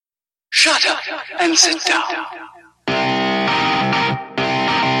Shut up and sit down. Do you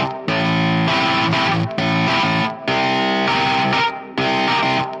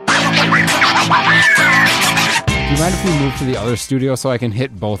mind if we move to the other studio so I can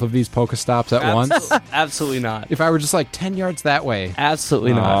hit both of these Pokestops at once? Absolutely not. If I were just like 10 yards that way.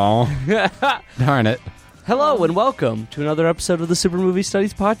 Absolutely not. Oh, darn it. Hello and welcome to another episode of the Super Movie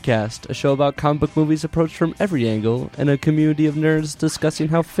Studies Podcast, a show about comic book movies approached from every angle and a community of nerds discussing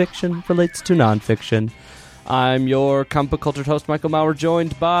how fiction relates to nonfiction. I'm your comic book culture host, Michael Maurer,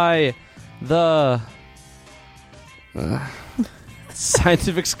 joined by the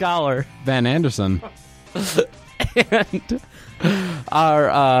scientific scholar, Ben Anderson. and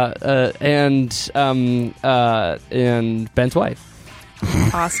our and Ben's wife,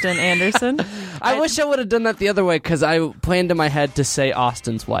 Austin Anderson. I wish I would have done that the other way because I planned in my head to say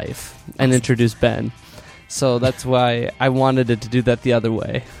Austin's wife and introduce Ben. So that's why I wanted it to do that the other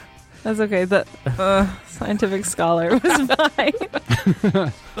way. That's okay. The scientific scholar was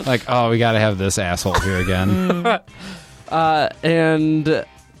fine. Like, oh, we got to have this asshole here again. And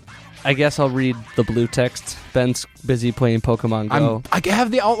I guess I'll read the blue text. Ben's busy playing Pokemon Go. I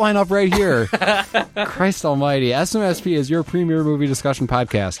have the outline up right here. Christ almighty. SMSP is your premier movie discussion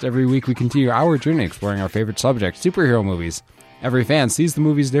podcast. Every week we continue our journey exploring our favorite subject, superhero movies. Every fan sees the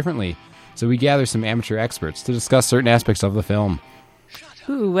movies differently, so we gather some amateur experts to discuss certain aspects of the film.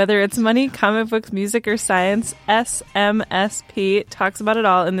 Ooh, whether it's money, comic books, music, or science, SMSP talks about it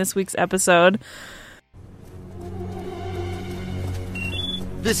all in this week's episode.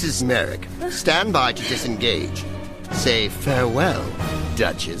 This is Merrick. Stand by to disengage. Say farewell,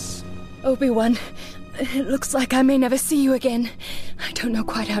 Duchess. Obi-Wan, it looks like I may never see you again. I don't know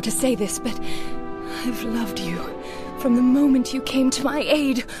quite how to say this, but I've loved you from the moment you came to my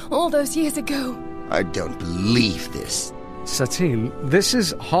aid all those years ago. I don't believe this. Satine, this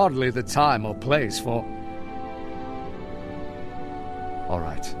is hardly the time or place for... All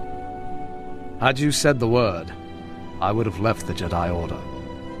right. Had you said the word, I would have left the Jedi Order.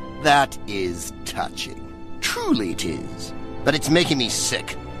 That is touching. Truly it is. But it's making me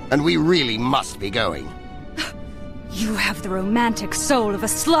sick, and we really must be going. You have the romantic soul of a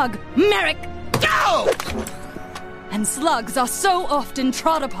slug, Merrick! Go! And slugs are so often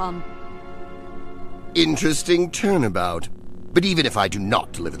trod upon. Interesting turnabout. But even if I do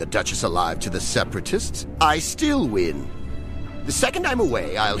not deliver the Duchess alive to the Separatists, I still win. The second I'm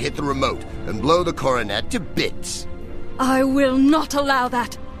away, I'll hit the remote and blow the coronet to bits. I will not allow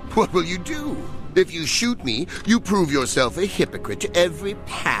that. What will you do? If you shoot me, you prove yourself a hypocrite to every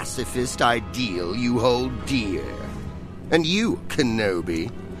pacifist ideal you hold dear. And you,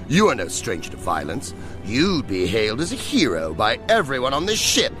 Kenobi, you are no stranger to violence. You'd be hailed as a hero by everyone on this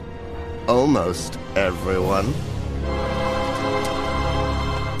ship. Almost everyone.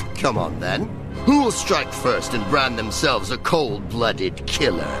 Come on, then. Who will strike first and brand themselves a cold-blooded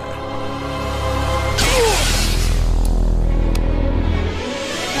killer?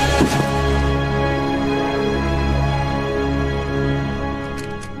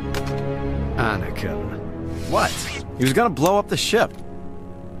 Anakin. What? He was gonna blow up the ship.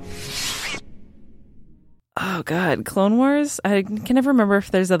 Oh, God. Clone Wars? I can never remember if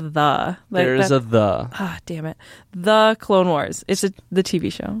there's a the. Like There's a the. Ah, damn it. The Clone Wars. It's the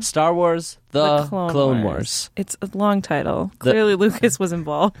TV show. Star Wars, the Clone Wars. It's a long title. Clearly Lucas was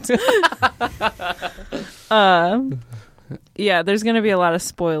involved. Yeah, there's going to be a lot of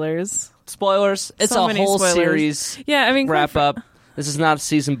spoilers. Spoilers. It's So a many whole spoilers. series. Yeah, I mean... Wrap up. This is not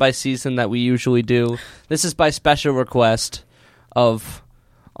season by season that we usually do. This is by special request of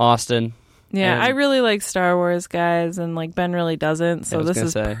Austin. Yeah, And I really like Star Wars, guys, and like Ben really doesn't, so I was this gonna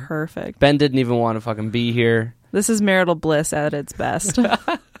is say. perfect. Ben didn't even want to fucking be here. This is marital bliss at its best.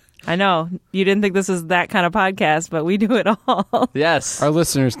 I know, you didn't think this was that kind of podcast, but we do it all. Yes. Our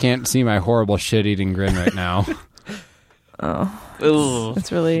listeners can't see my horrible shit-eating grin right now. Ooh.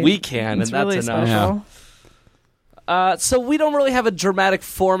 It's really... We can, and it's that's really enough. special. So we don't really have a dramatic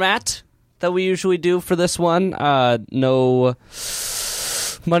format that we usually do for this one. No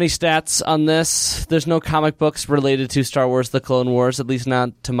money stats on this. There's no comic books related to Star Wars The Clone Wars, at least not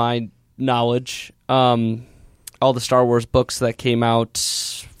to my knowledge. All the Star Wars books that came out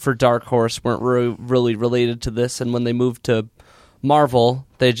for Dark Horse weren't really related to this, and when they moved to Marvel,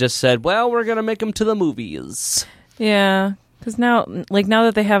 they just said, well, we're going to make them to the movies. Yeah, because now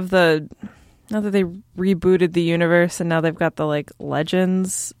that they have now that they rebooted the universe and now they've got the like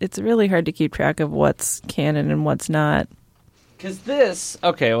legends, it's really hard to keep track of what's canon and what's not. Because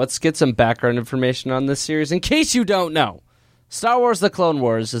let's get some background information on this series. In case you don't know, Star Wars The Clone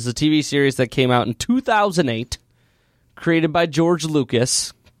Wars is a TV series that came out in 2008, created by George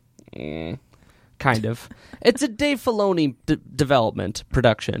Lucas, kind of. It's a Dave Filoni development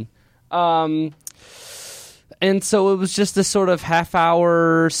production. And so it was just this sort of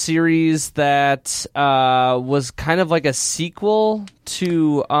half-hour series that was kind of like a sequel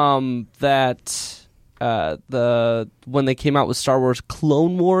to when they came out with Star Wars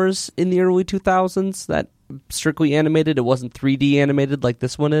Clone Wars in the early 2000s. That strictly animated. It wasn't 3D animated like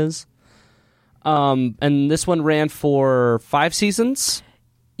this one is. And this one ran for 5 seasons.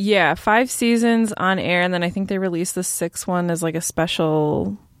 Yeah, 5 seasons on air, and then I think they released the 6th one as like a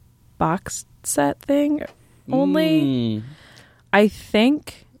special box set thing. Only, I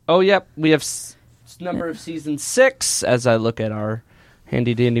think. Oh, yep. We have number of season 6 as I look at our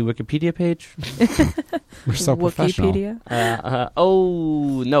handy dandy Wikipedia page. We're so professional. Wikipedia.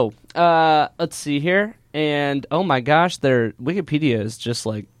 Oh no. Let's see here, and oh my gosh, their Wikipedia is just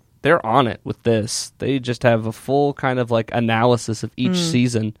like they're on it with this. They just have a full kind of like analysis of each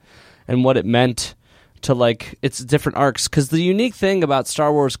season and what it meant to like its different arcs. Because the unique thing about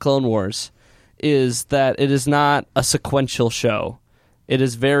Star Wars Clone Wars is that it is not a sequential show. It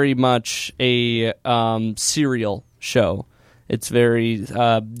is very much a serial show. It's very,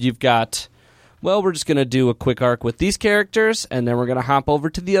 you've got, well, we're just going to do a quick arc with these characters, and then we're going to hop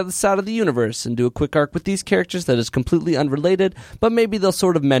over to the other side of the universe and do a quick arc with these characters that is completely unrelated, but maybe they'll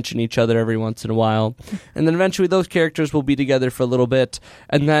sort of mention each other every once in a while. And then eventually those characters will be together for a little bit,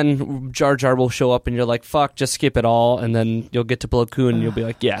 and then Jar Jar will show up, and you're like, fuck, just skip it all, and then you'll get to Plo Koon, and you'll be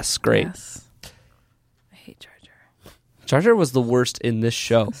like, yes, great. Yes. I hate Jar Jar. Jar Jar was the worst in this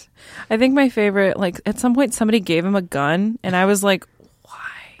show. I think my favorite, like, at some point somebody gave him a gun, and I was like, why?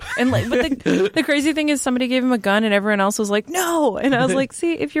 And like, but the crazy thing is somebody gave him a gun, and everyone else was like, no. And I was like,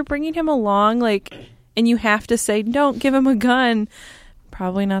 see, if you're bringing him along, like, and you have to say, don't give him a gun,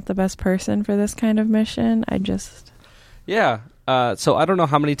 probably not the best person for this kind of mission. Yeah. So I don't know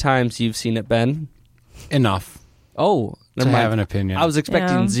how many times you've seen it, Ben. Enough Oh, to have an opinion. I was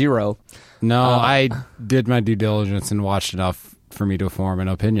expecting 0. No, I did my due diligence and watched enough for me to form an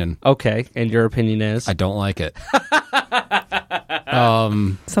opinion. Okay, and your opinion is? I don't like it.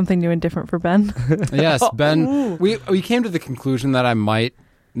 Something new and different for Ben. Yes, Ben. We came to the conclusion that I might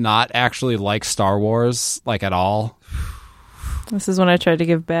not actually like Star Wars like at all. This is when I tried to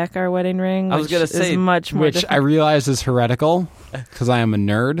give back our wedding ring. I was going to say, much more which different. I realize is heretical because I am a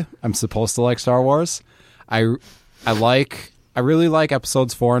nerd. I'm supposed to like Star Wars. I really like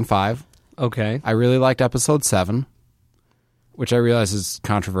episodes 4 and 5. Okay. I really liked episode 7, which I realize is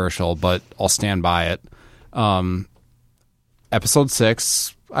controversial, but I'll stand by it. Episode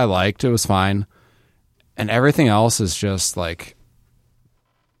 6, I liked. It was fine. And everything else is just, like,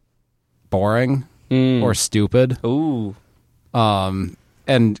 boring or stupid. Ooh.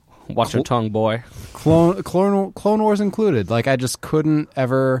 And watch your tongue, boy. Clone Wars included. Like, I just couldn't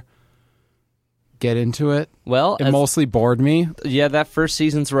ever get into it. Well, it mostly bored me. Yeah, that first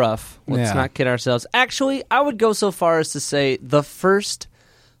season's rough. Let's not kid ourselves. Actually, I would go so far as to say the first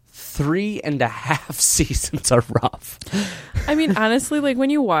 3.5 seasons are rough. I mean, honestly, like when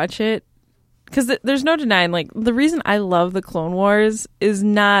you watch it, because there's no denying, like the reason I love the Clone Wars is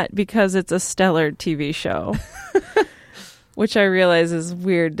not because it's a stellar TV show, which I realize is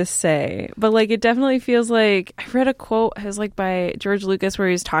weird to say, but like it definitely feels like I read a quote, it was like by George Lucas where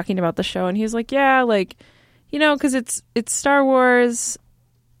he was talking about the show, and he's like, yeah, like, you know, because it's Star Wars,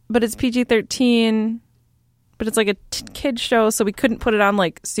 but it's PG-13. But it's like a kid show, so we couldn't put it on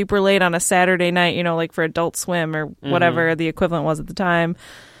like super late on a Saturday night, you know, like for Adult Swim or whatever the equivalent was at the time.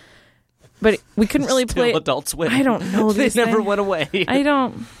 But we couldn't really play Adult Swim. I don't know. They never went away. I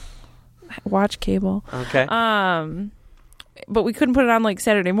don't watch cable. Okay. But we couldn't put it on like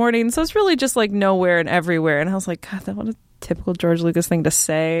Saturday morning, so it's really just like nowhere and everywhere. And I was like, God, what a typical George Lucas thing to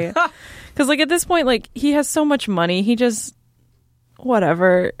say. Because like at this point, like he has so much money, he just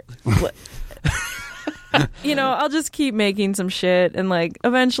whatever. You know, I'll just keep making some shit and like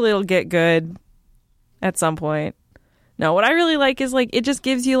eventually it'll get good at some point. No, what I really like is like it just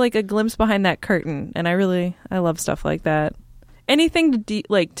gives you like a glimpse behind that curtain, and I love stuff like that. Anything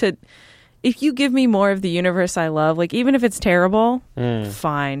to if you give me more of the universe I love, like even if it's terrible,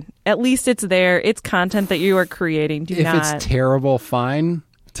 fine. At least it's there. It's content that you are creating. If it's terrible, fine.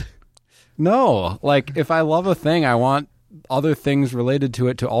 No, like if I love a thing, I want other things related to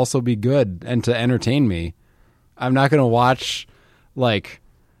it to also be good and to entertain me. I'm not going to watch, like,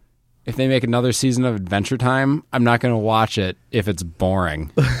 if they make another season of Adventure Time, I'm not going to watch it if it's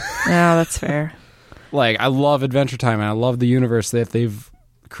boring. Yeah, that's fair. Like, I love Adventure Time and I love the universe that they've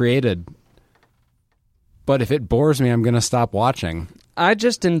created. But if it bores me, I'm going to stop watching. I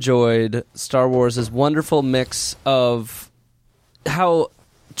just enjoyed Star Wars' wonderful mix of how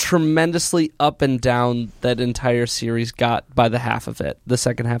tremendously up and down that entire series got by the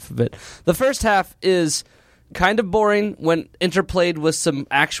second half of it. The first half is kind of boring when interplayed with some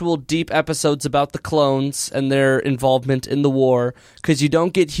actual deep episodes about the clones and their involvement in the war, because you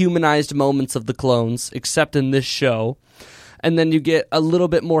don't get humanized moments of the clones, except in this show. And then you get a little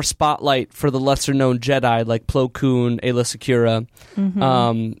bit more spotlight for the lesser-known Jedi, like Plo Koon, Aayla Secura,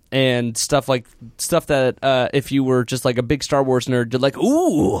 and stuff that if you were just like a big Star Wars nerd, you're like,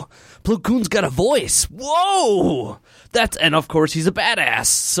 ooh, Plo Koon's got a voice. Whoa! And of course, he's a badass.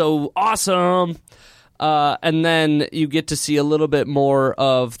 So awesome! And then you get to see a little bit more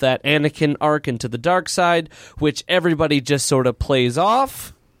of that Anakin arc into the dark side, which everybody just sort of plays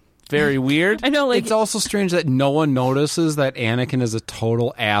off. Very weird. I know, like, it's also strange that no one notices that Anakin is a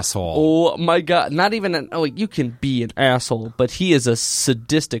total asshole. Oh my god! Not even you can be an asshole, but he is a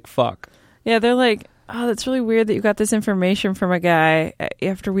sadistic fuck. Yeah, they're like, oh, that's really weird that you got this information from a guy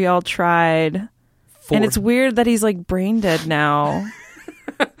after we all tried, and it's weird that he's like brain dead now.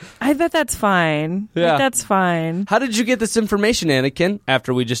 I bet that's fine. Yeah, like, that's fine. How did you get this information, Anakin?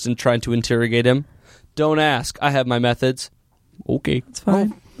 After we just tried to interrogate him, don't ask. I have my methods. Okay, it's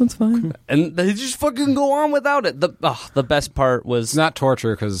fine. That's fine. And they just fucking go on without it. The best part was... It's not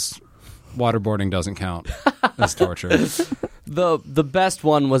torture, because waterboarding doesn't count as torture. The best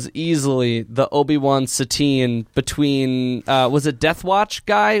one was easily the Obi-Wan Satine between... was it Death Watch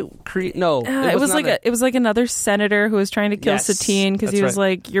guy? No. It was like another senator who was trying to kill Satine because he was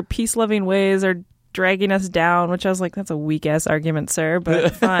like, your peace-loving ways are dragging us down, which I was like, that's a weak-ass argument, sir,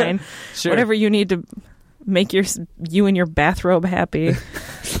 but fine. Sure. Whatever you need to... make you and your bathrobe happy.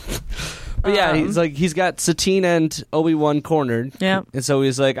 But yeah, he's got Satine and Obi-Wan cornered. Yeah. And so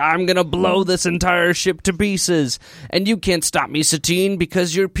he's like, I'm going to blow this entire ship to pieces. And you can't stop me, Satine,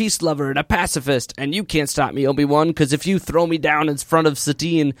 because you're a peace lover and a pacifist. And you can't stop me, Obi-Wan, because if you throw me down in front of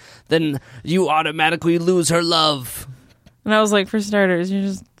Satine, then you automatically lose her love. And I was like, for starters, you're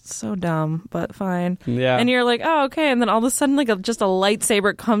just so dumb, but fine. Yeah. And you're like, oh, okay. And then all of a sudden, like, just a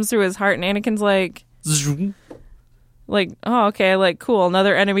lightsaber comes through his heart, and Anakin's like, oh, okay, like, cool,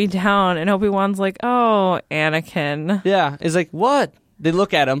 another enemy down. And Obi-Wan's like, oh, Anakin. Yeah, he's like, what? They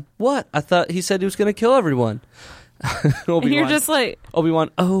look at him. What? I thought he said he was going to kill everyone. And you're just like...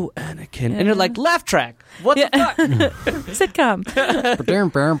 Obi-Wan, oh, Anakin. Yeah. And you're like, laugh track. What the fuck? Sitcom.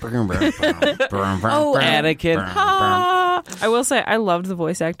 Oh, Anakin. I will say, I loved the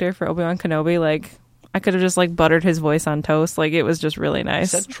voice actor for Obi-Wan Kenobi. Like, I could have just, like, buttered his voice on toast. Like, it was just really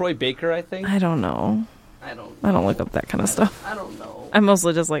nice. Is that Troy Baker, I think? I don't know. I don't look up that kind of stuff. I don't know. I'm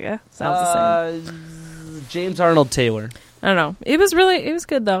mostly just like, sounds the same. James Arnold Taylor. I don't know. It was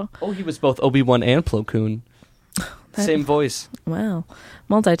good, though. Oh, he was both Obi-Wan and Plo Koon. Same voice. Wow.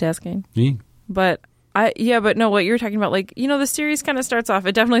 Multitasking. Yeah. But no, what you were talking about, like, the series kind of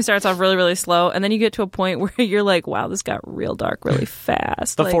it definitely starts off really, really slow, and then you get to a point where you're like, wow, this got real dark really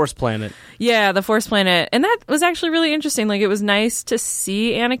fast. The Force Planet. Yeah, the Force Planet. And that was actually really interesting. Like, it was nice to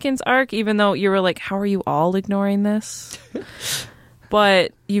see Anakin's arc, even though you were like, how are you all ignoring this?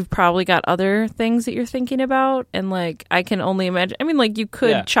 But you've probably got other things that you're thinking about, and, like, I can only imagine. I mean, like, you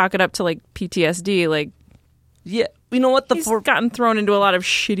could chalk it up to, like, PTSD, like, yeah, you know what? He's gotten thrown into a lot of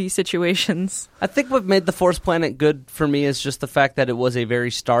shitty situations. I think what made the Force Planet good for me is just the fact that it was a very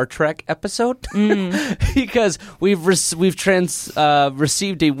Star Trek episode, because we've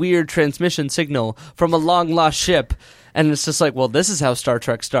received a weird transmission signal from a long lost ship, and it's just like, well, this is how Star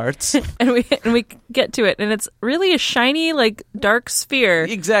Trek starts, and we get to it, and it's really a shiny, like, dark sphere.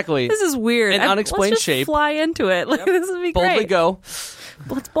 Exactly. This is weird. An unexplained let's just shape. Fly into it. Like, this would be Boldly great. go.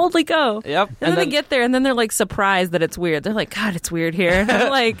 Let's boldly go. Yep. And then they get there, and then they're like surprised that it's weird. They're like, God, it's weird here. And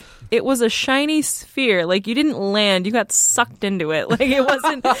I'm like, it was a shiny sphere. Like, you didn't land. You got sucked into it. Like, it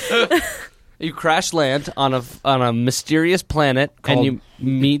wasn't. You crash land on a mysterious planet, and you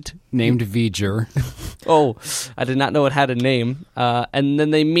meet named V'ger. Oh, I did not know it had a name. And then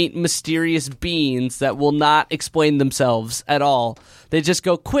they meet mysterious beings that will not explain themselves at all. They just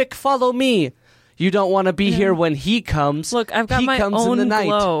go, quick, follow me. You don't want to be here when he comes. Look, I've got he my comes own in the night.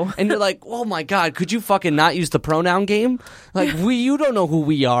 glow. And you're like, oh my God, could you fucking not use the pronoun game? Like, you don't know who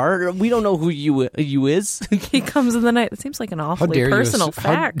we are. We don't know who you is. He comes in the night. It seems like an awfully personal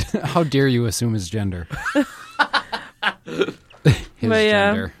fact. How dare you assume his gender? His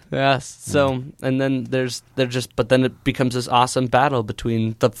gender. Yes. So, and then but then it becomes this awesome battle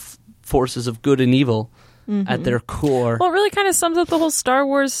between the forces of good and evil. At their core. Well, it really kind of sums up the whole Star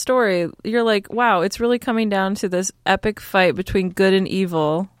Wars story. You're like, wow, it's really coming down to this epic fight between good and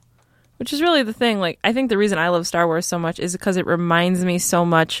evil, which is really the thing. Like, I think the reason I love Star Wars so much is because it reminds me so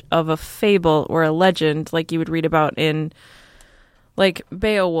much of a fable or a legend like you would read about in, like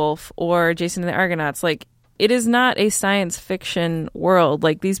Beowulf or Jason and the Argonauts. Like, it is not a science fiction world.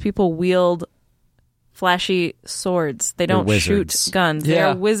 Like, these people wield flashy swords. They don't shoot guns. They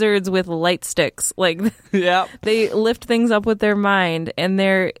are wizards with light sticks. Like, they lift things up with their mind, and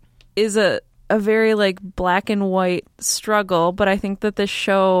there is a very like black and white struggle, but I think that this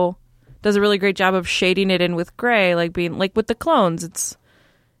show does a really great job of shading it in with gray, like being like with the clones. It's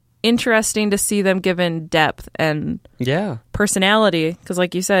interesting to see them given depth and personality, because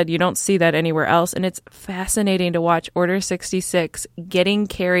like you said, you don't see that anywhere else, and it's fascinating to watch Order 66 getting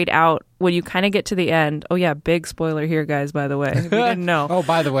carried out when you kind of get to the end. Oh yeah, big spoiler here, guys, by the way, if you didn't know. Oh,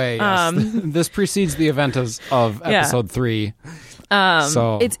 by the way, yes. This precedes the event of episode 3.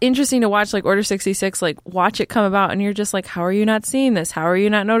 So it's interesting to watch like Order 66, like watch it come about, and you're just like, how are you not seeing this? How are you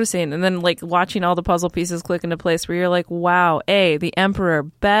not noticing? And then like watching all the puzzle pieces click into place where you're like, wow, the Emperor,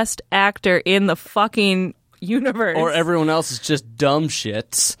 best actor in the fucking universe. Or everyone else is just dumb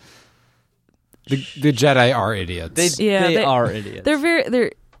shits. The Jedi are idiots. They are idiots.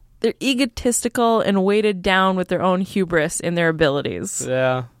 They're egotistical and weighted down with their own hubris in their abilities.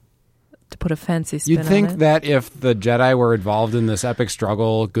 Yeah. To put a fancy spin You'd think on it. that if the Jedi were involved in this epic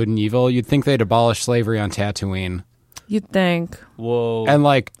struggle, good and evil, you'd think they'd abolish slavery on Tatooine. You'd think. Whoa. And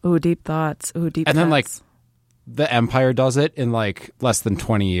like, ooh, deep thoughts. Ooh, deep. And thoughts. then like, the Empire does it in like less than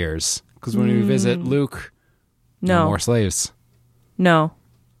 20 years. Because when we visit Luke, no more slaves. No.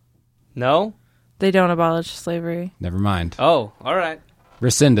 They don't abolish slavery. Never mind. Oh, all right.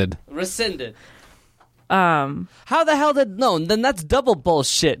 Rescinded. How the hell then that's double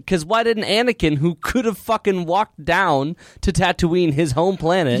bullshit, because why didn't Anakin, who could have fucking walked down to Tatooine, his home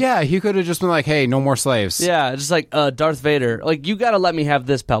planet? Yeah, he could have just been like, hey, no more slaves. Yeah, just like Darth Vader. Like, you gotta let me have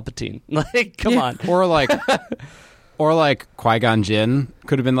this, Palpatine. Like, come on. Or like Qui-Gon Jinn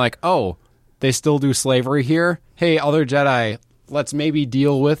could have been like, oh, they still do slavery here? Hey, other Jedi, let's maybe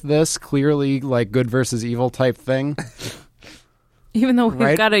deal with this clearly like good versus evil type thing. Even though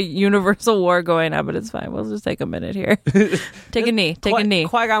we've got a universal war going on, but it's fine. We'll just take a minute here. Take a knee.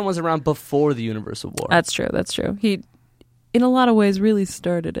 Qui-Gon was around before the universal war. That's true. He, in a lot of ways, really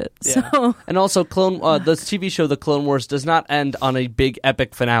started it. Yeah. So. And also, the TV show The Clone Wars does not end on a big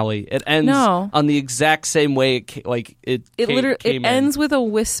epic finale. It ends on the exact same way it ends with a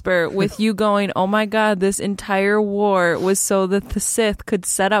whisper, with you going, oh my god, this entire war was so that the Sith could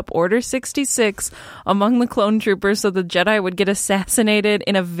set up Order 66 among the clone troopers so the Jedi would get assassinated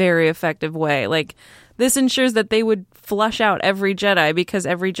in a very effective way. Like, this ensures that they would flush out every Jedi, because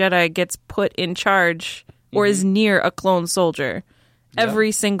every Jedi gets put in charge or is near a clone soldier.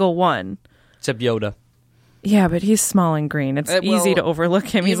 Every single one. Except Yoda. Yeah, but he's small and green. It's easy to overlook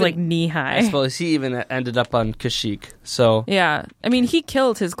him. He's like knee-high. I suppose he even ended up on Kashyyyk, so... Yeah. I mean, he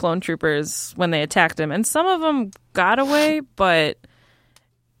killed his clone troopers when they attacked him, and some of them got away, but...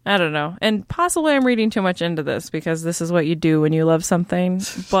 I don't know. And possibly I'm reading too much into this, because this is what you do when you love something,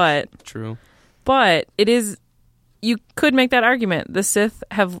 but... True. But it is... You could make that argument. The Sith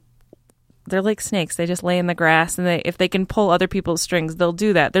have... They're like snakes. They just lay in the grass, and if they can pull other people's strings, they'll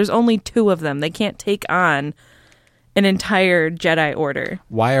do that. There's only 2 of them. They can't take on an entire Jedi Order.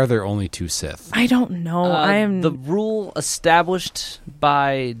 Why are there only 2 Sith? I don't know. The rule established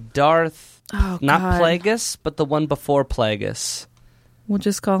by Darth, not Plagueis, but the one before Plagueis. We'll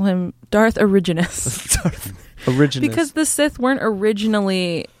just call him Darth Originus. Originus. Because the Sith weren't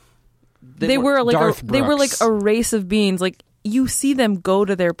originally... They were like a race of beings. Like, you see them go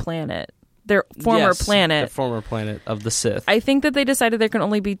to their planet. Their former planet. The former planet of the Sith. I think that they decided there can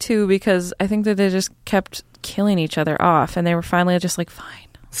only be 2, because I think that they just kept killing each other off, and they were finally just like, fine.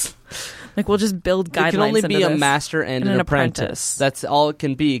 Like, we'll just build guidelines. It can only be a master and an apprentice. That's all it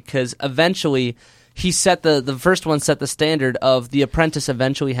can be, because eventually he set the first one set the standard of the apprentice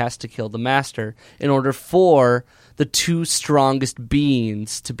eventually has to kill the master in order for the 2 strongest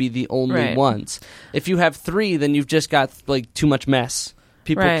beings to be the only ones. If you have 3, then you've just got like too much mess.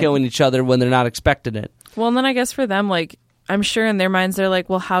 People killing each other when they're not expecting it. Well, and then I guess for them, like, I'm sure in their minds they're like,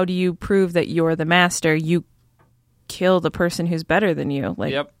 well, how do you prove that you're the master? You kill the person who's better than you.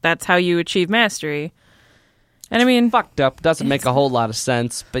 Like, that's how you achieve mastery. And I mean, fucked up. Doesn't make a whole lot of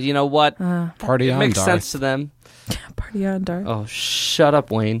sense. But you know what? Party on, It makes Darth. sense to them. Party on, Darth. Oh, shut up,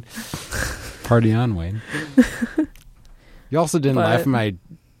 Wayne. Party on, Wayne. You also didn't laugh at my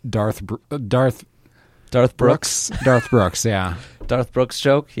Darth Brooks. Darth Brooks, yeah. Darth Brooks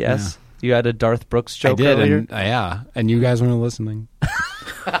joke, yes. Yeah. You had a Darth Brooks joke I did, earlier? And you guys weren't listening.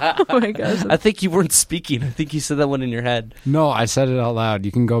 Oh my gosh. I think you weren't speaking. I think you said that one in your head. No, I said it out loud.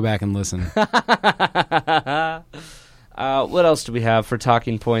 You can go back and listen. What else do we have for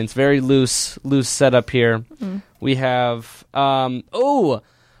talking points? Very loose setup here. We have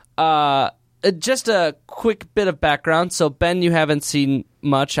just a quick bit of background. So Ben, you haven't seen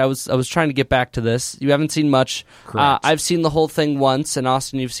much. I was trying to get back to this. You haven't seen much. Correct. I've seen the whole thing once, and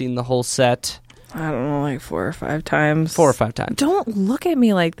Austin, you've seen the whole set I don't know, like 4 or 5 times. 4 or 5 times. Don't look at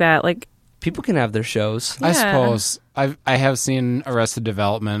me like that. Like, People can have their shows. I Yeah. suppose I have seen Arrested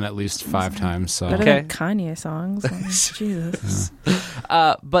Development at least 5 times. So better Okay. than Kanye songs. Like, Jesus.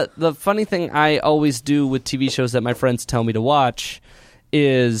 But the funny thing I always do with TV shows that my friends tell me to watch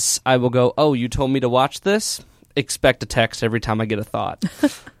is I will go, "Oh, you told me to watch this?" Expect a text every time I get a thought.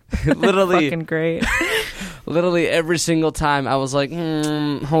 Literally, Fucking great. literally every single time I was like,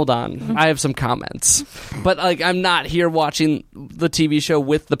 hold on, I have some comments. But like, I'm not here watching the TV show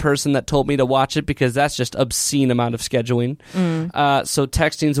with the person that told me to watch it because that's just obscene amount of scheduling. So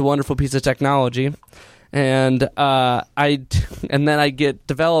texting is a wonderful piece of technology, and then I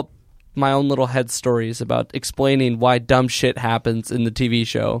develop my own little head stories about explaining why dumb shit happens in the TV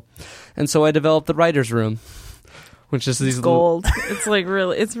show, and so I developed the writer's room. Which is these Gold. It's like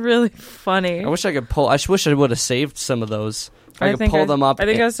it's really funny. I wish I could pull. I wish I would have saved some of those. I could pull them up. I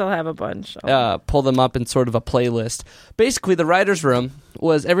think I still have a bunch. Pull them up in sort of a playlist. Basically, the writer's room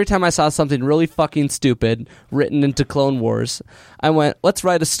was every time I saw something really fucking stupid written into Clone Wars, I went, let's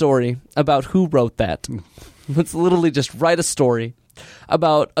write a story about who wrote that. Let's literally just write a story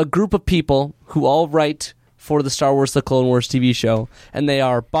about a group of people who all write for the Star Wars The Clone Wars TV show. And they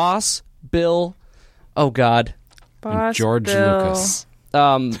are Boss, Bill, oh God, Boss, George Bill, Lucas.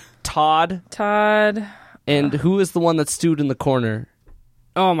 Todd, and who is the one that stewed in the corner?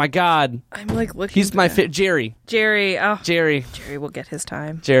 Oh my God. I'm like looking. He's my back. Jerry. Jerry. Oh, Jerry. Jerry will get his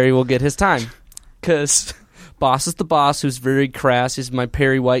time. Jerry will get his time. Because Boss is the boss who's very crass. He's my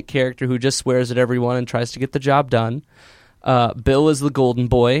Perry White character who just swears at everyone and tries to get the job done. Bill is the golden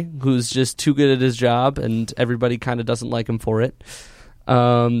boy who's just too good at his job and everybody kind of doesn't like him for it.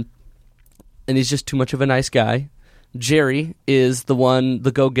 And he's just too much of a nice guy. Jerry is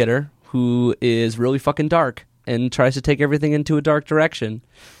the go-getter who is really fucking dark and tries to take everything into a dark direction.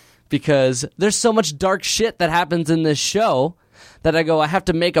 Because there's so much dark shit that happens in this show that I have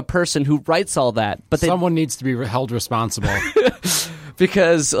to make a person who writes all that. But Someone needs to be held responsible.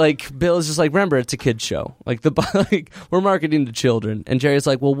 because like Bill is just like, remember, it's a kid's show. Like we're marketing to children. And Jerry's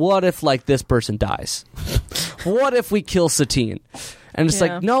like, well, what if like this person dies? What if we kill Satine? And it's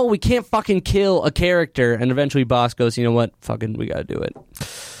like, no, we can't fucking kill a character. And eventually Boss goes, you know what? Fucking, we gotta do it.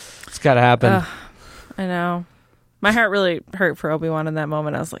 It's gotta happen. I know. My heart really hurt for Obi-Wan in that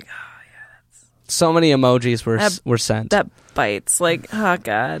moment. I was like, So many emojis were sent. that bites. Like, oh,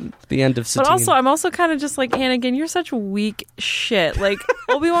 God. The end of Satine. But also, I'm also kind of just like, Anakin, you're such weak shit. Like,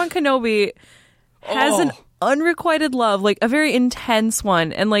 Obi-Wan Kenobi has an unrequited love, like a very intense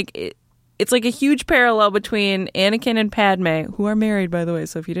one. And like, it's like a huge parallel between Anakin and Padme, who are married, by the way.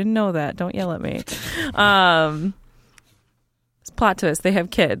 So if you didn't know that, don't yell at me. Plot twist: they have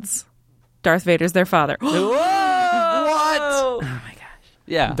kids. Darth Vader's their father. What? Oh my gosh!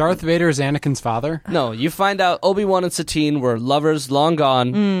 Yeah. Darth Vader is Anakin's father? No, you find out Obi-Wan and Satine were lovers long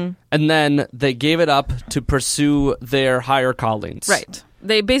gone, and then they gave it up to pursue their higher callings. Right.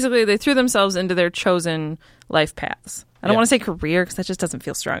 They threw themselves into their chosen life paths. I don't want to say career because that just doesn't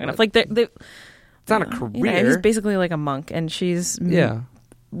feel strong enough. Like it's not a career. Yeah, he's basically like a monk, and she's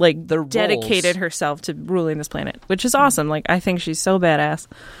like Their dedicated roles. herself to ruling this planet, which is awesome. Like I think she's so badass.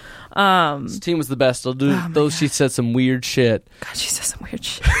 Satine was the best. She said some weird shit. God, she says some weird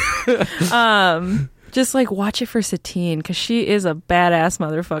shit. Just like watch it for Satine because she is a badass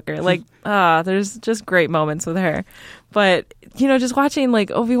motherfucker. Like, there's just great moments with her. But just watching like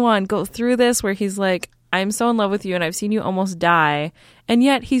Obi-Wan go through this, where he's like, "I'm so in love with you, and I've seen you almost die," and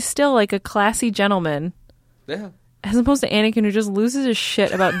yet he's still like a classy gentleman. Yeah. As opposed to Anakin, who just loses his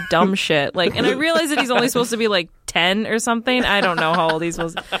shit about dumb shit. Like, and I realize that he's only supposed to be like 10 or something. I don't know how old he's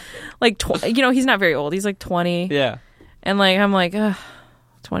supposed to. Like, he's not very old. He's like 20. Yeah. And like, I'm like,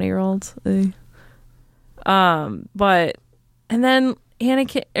 20-year-olds. But, and then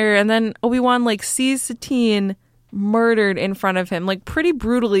and then Obi-Wan like sees Satine murdered in front of him, like pretty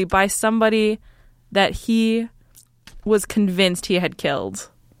brutally by somebody that he was convinced he had killed.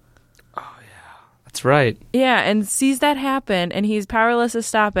 That's right. Yeah, and sees that happen, and he's powerless to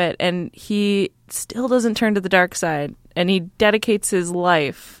stop it, and he still doesn't turn to the dark side, and he dedicates his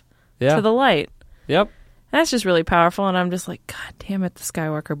life to the light. Yep. That's just really powerful, and I'm just like, God damn it, the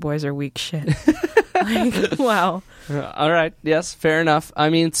Skywalker boys are weak shit. Like, wow. All right. Yes, fair enough. I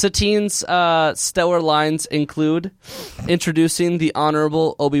mean, Satine's stellar lines include introducing the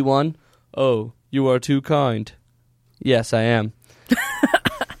Honorable Obi-Wan. Oh, you are too kind. Yes, I am.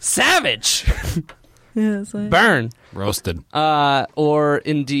 Savage! Yeah, it's like, Burn. Roasted. Or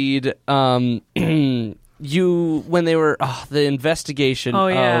indeed, when they were the investigation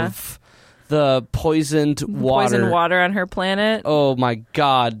of the poisoned water on her planet. Oh my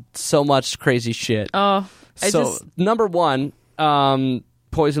God, so much crazy shit. Oh, number one,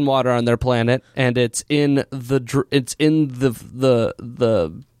 poison water on their planet, and it's in the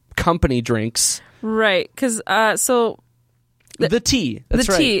company drinks. Right, because the tea. That's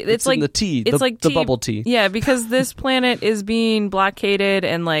the right. tea. It's like in the tea. It's the bubble tea. Yeah, because this planet is being blockaded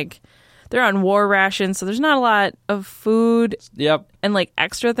and like they're on war rations, so there's not a lot of food. Yep. And like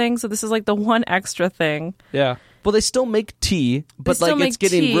extra things. So this is like the one extra thing. Yeah. Well, they still make tea, but like it's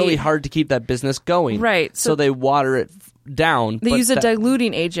getting really hard to keep that business going. Right. So they water it down. They use a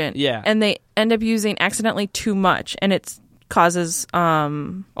diluting agent. Yeah. And they end up using accidentally too much, and it causes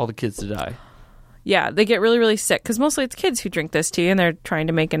all the kids to die. Yeah, they get really, really sick because mostly it's kids who drink this tea, and they're trying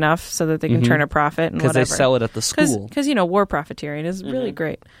to make enough so that they can turn a profit and whatever. Because they sell it at the school. Because war profiteering is really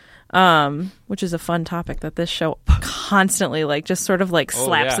great, which is a fun topic that this show constantly like just sort of like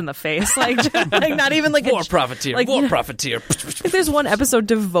slaps in the face, like just, like not even like war profiteer, like, profiteer. Like, there's one episode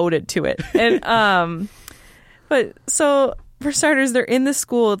devoted to it, and but so. For starters, they're in the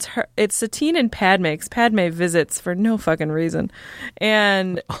school. It's Satine and Padme, because Padme visits for no fucking reason.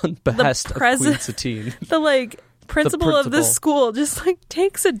 And on behest of Queen Satine. The principal of the school just like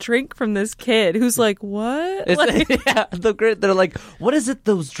takes a drink from this kid who's like, what? They're like, what is it,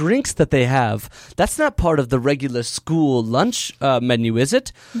 those drinks that they have? That's not part of the regular school lunch menu, is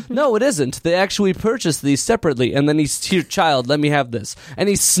it? No, it isn't. They actually purchased these separately, and then he's here, child, let me have this. And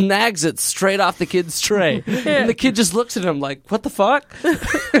he snags it straight off the kid's tray. And the kid just looks at him like, what the fuck?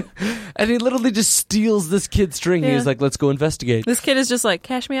 And he literally just steals this kid's drink, and he's like, let's go investigate. This kid is just like,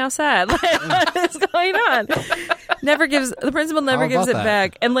 cash me outside. Like, what is going on? The principal never gives it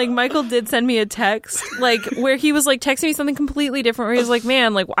back. And like Michael did send me a text like where he was like texting me something completely different, where he was like,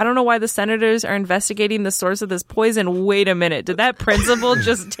 man, like I don't know why the senators are investigating the source of this poison. Wait a minute, did that principal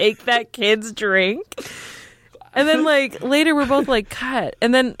just take that kid's drink? And then like later we're both like, cut.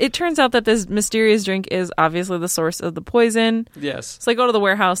 And then it turns out that this mysterious drink is obviously the source of the poison. Yes. So they go to the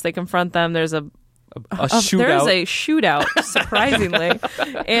warehouse, they confront them, there's a shootout. There's a shootout, surprisingly.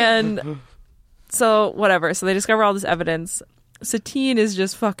 And so whatever. So they discover all this evidence. Satine is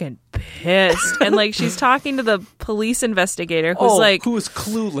just fucking pissed, and like she's talking to the police investigator, who's who's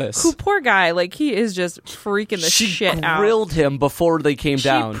clueless. Who poor guy, like he is just freaking the shit out. She grilled him before they came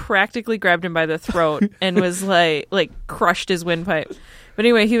down. She practically grabbed him by the throat and was like crushed his windpipe. But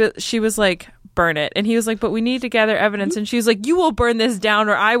anyway, she was like, burn it. And he was like, but we need to gather evidence. And she was like, you will burn this down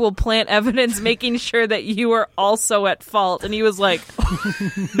or I will plant evidence making sure that you are also at fault. And he was like,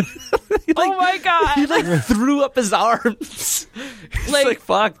 oh my God. He like threw up his arms. He's like,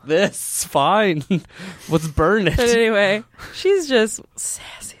 fuck this. Fine. Let's burn it. But anyway, she's just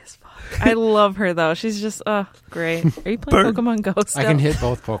sassy as fuck. I love her though. She's just, great. Are you playing Pokemon Go still? I can hit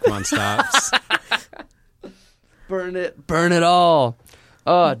both Pokemon stops. Burn it. Burn it all.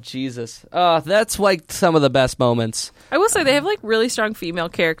 Oh, Jesus. That's like some of the best moments. I will say they have like really strong female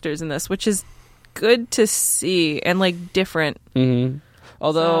characters in this, which is good to see and like different. Mm-hmm.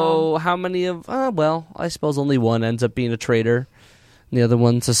 Although, how many of... I suppose only one ends up being a traitor. And the other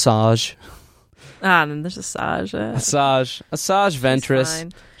one's Asajj. And then there's Asajj. Asajj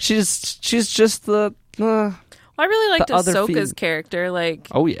Ventress. She's just the... I really liked Ahsoka's character. Like,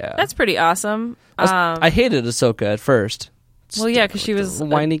 oh, yeah. That's pretty awesome. I hated Ahsoka at first. Well, yeah, because she was a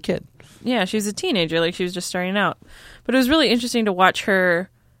whiny kid. Yeah, she was a teenager. Like, she was just starting out. But it was really interesting to watch her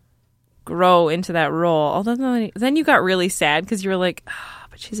grow into that role. Although then you got really sad because you were like,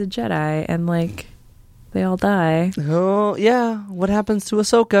 but she's a Jedi, and like they all die. Oh yeah, what happens to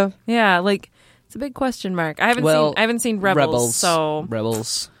Ahsoka? Yeah, like it's a big question mark. I haven't seen Rebels, so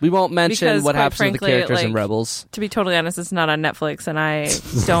Rebels. We won't mention because, what happens frankly, to the characters like, in Rebels. To be totally honest, it's not on Netflix, and I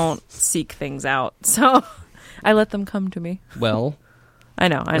don't seek things out, so I let them come to me. Well. I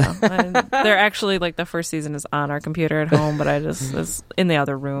know. They're actually like the first season is on our computer at home, but it's in the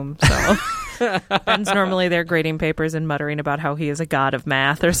other room. So Ben's normally there grading papers and muttering about how he is a god of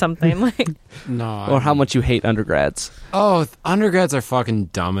math or something like. No, or how much you hate undergrads. Oh, undergrads are fucking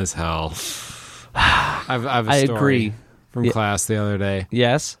dumb as hell. I've a story agree from class the other day.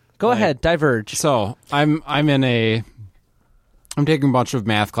 Yes, go ahead, diverge. So I'm taking a bunch of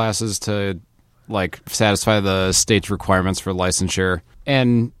math classes to like satisfy the state's requirements for licensure.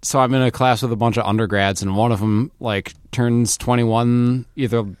 And so I'm in a class with a bunch of undergrads, and one of them like turns 21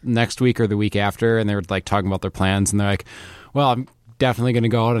 either next week or the week after, and they were like talking about their plans, and they're like, well, I'm definitely going to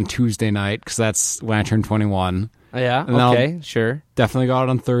go out on Tuesday night because that's when I turn 21. Yeah. And I'll Okay. Sure. definitely go out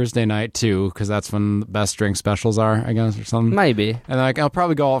on Thursday night too, because that's when the best drink specials are, I guess, or something. Maybe. And like I'll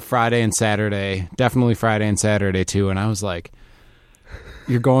probably go out Friday and Saturday, definitely Friday and Saturday too. And I was like,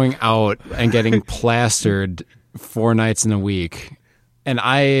 "You're going out and getting plastered 4 nights in a week," and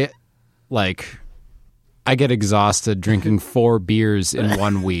I get exhausted drinking 4 beers in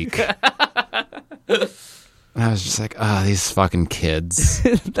 1 week. And I was just like, these fucking kids.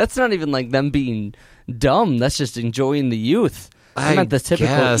 That's not even like them being dumb. That's just enjoying the youth. I Not the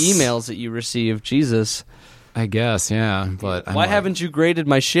typical guess. emails that you receive. Jesus. I guess, yeah. But Why haven't you graded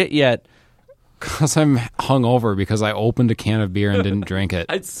my shit yet? Because I'm hungover because I opened a can of beer and didn't drink it.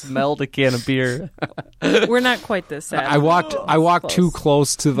 I smelled a can of beer. We're not quite this sad. I walked too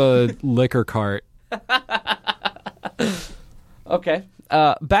close to the liquor cart. Okay.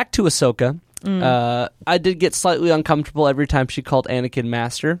 Back to Ahsoka. I did get slightly uncomfortable every time she called Anakin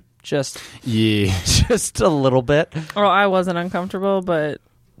Master. Just a little bit. Well, I wasn't uncomfortable, but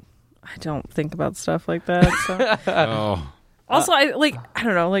I don't think about stuff like that. So. Oh. Also, I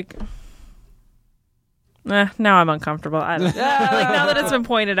don't know, now I'm uncomfortable. I don't know. Now that it's been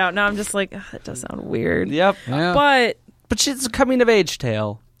pointed out, now I'm just like, that does sound weird. Yep. Yeah. But she's a coming of age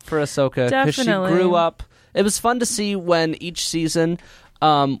tale for Ahsoka because she Definitely. grew up. It was fun to see when each season,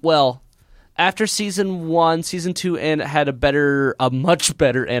 after season 1, season 2, and had a much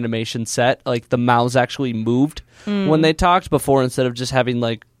better animation set. Like the mouths actually moved when they talked before, instead of just having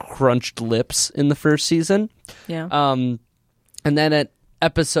like crunched lips in the first season. Yeah. And then at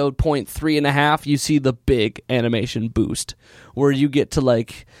episode 3.5, you see the big animation boost where you get to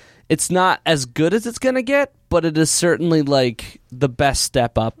like, it's not as good as it's gonna get, but it is certainly like the best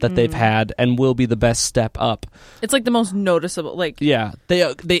step up that they've had, and will be the best step up. It's like the most noticeable. Like, Yeah, they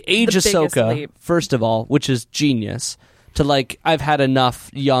age The biggest Ahsoka leap. first of all, which is genius. To like, I've had enough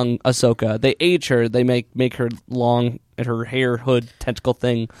young Ahsoka. They age her. They make her long, her hair, hood, tentacle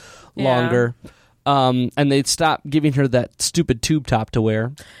thing longer. And they'd stop giving her that stupid tube top to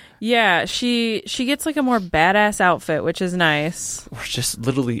wear. yeah, she gets like a more badass outfit, which is nice. Or just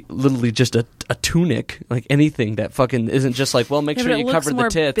literally just a tunic, like anything that fucking isn't just like, well, make Yeah, sure but you it looks cover more the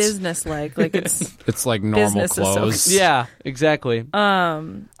tits. business-like. Like it's It's like normal Business is so- clothes. Yeah, exactly. I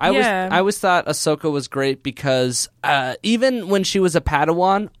always thought Ahsoka was great because even when she was a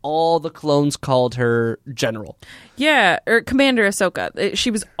Padawan, all the clones called her General. Yeah, or Commander Ahsoka. She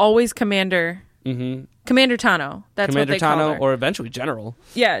was always Commander. Mm-hmm. Commander Tano. That's Commander what they called Tano, her. or eventually General.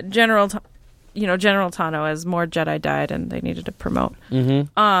 Yeah, General Tano, as more Jedi died and they needed to promote. Mm-hmm.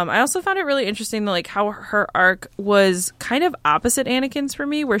 I also found it really interesting, like how her arc was kind of opposite Anakin's for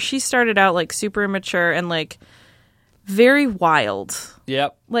me, where she started out like super immature and like very wild.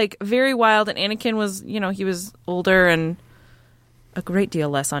 Yep. Like very wild, and Anakin was, he was older and a great deal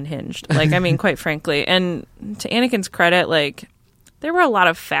less unhinged. Like, I mean, quite frankly. And to Anakin's credit, like, there were a lot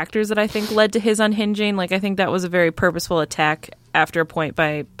of factors that I think led to his unhinging. Like, I think that was a very purposeful attack after a point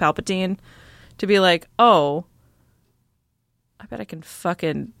by Palpatine to be like, oh, I bet I can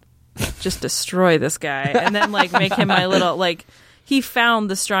fucking just destroy this guy. And then, like, make him my little, like, he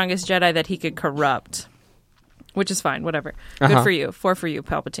found the strongest Jedi that he could corrupt. Which is fine, whatever. Good for you. 4 for you,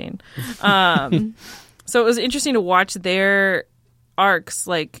 Palpatine. So it was interesting to watch their arcs,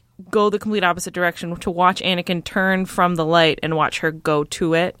 like, go the complete opposite direction, to watch Anakin turn from the light and watch her go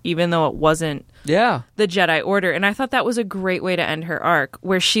to it, even though it wasn't Yeah. the Jedi Order. And I thought that was a great way to end her arc,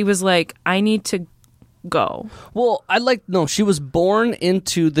 where she was like, I need to go. Well, she was born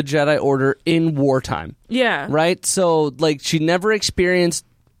into the Jedi Order in wartime, Yeah. right? So, like, she never experienced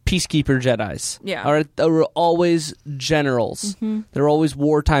peacekeeper Jedis. Yeah. All right, they were always generals. They were always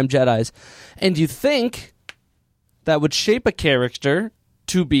wartime Jedis. And you think that would shape a character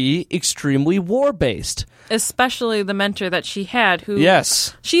to be extremely war-based. Especially the mentor that she had, who...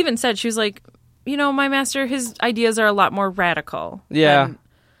 Yes. She even said, she was like, my master, his ideas are a lot more radical. Yeah. And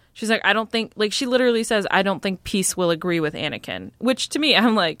she's like, I don't think... Like, she literally says, I don't think peace will agree with Anakin. Which, to me,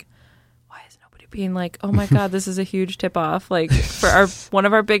 I'm like, why is nobody being like, oh my god, this is a huge tip-off. Like, for one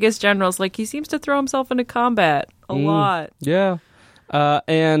of our biggest generals, like, he seems to throw himself into combat a lot. Yeah.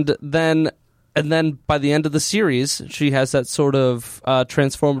 And then by the end of the series, she has that sort of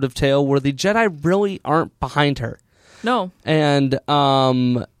transformative tale where the Jedi really aren't behind her. No. And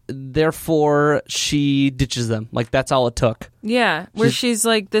therefore, she ditches them. Like, that's all it took. Yeah, where she's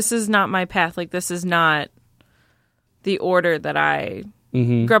like, this is not my path. Like, this is not the order that I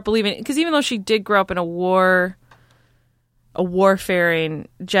grew up believing. Because even though she did grow up in a warfaring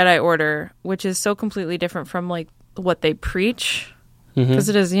Jedi Order, which is so completely different from, like, what they preach, because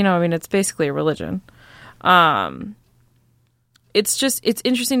it is, it's basically a religion. it's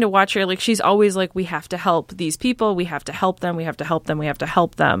interesting to watch her. Like, she's always like, we have to help these people. We have to help them. We have to help them. We have to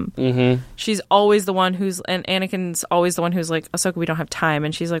help them. Mm-hmm. She's always the one who's, and Anakin's always the one who's like, Ahsoka, we don't have time.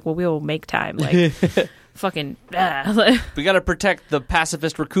 And she's like, well, we will make time. Like, fucking, we got to protect the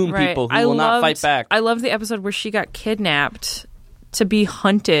pacifist raccoon right. people who will not fight back. I loved the episode where she got kidnapped to be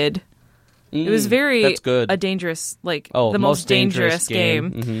hunted. It was that's good. a dangerous, like, the most dangerous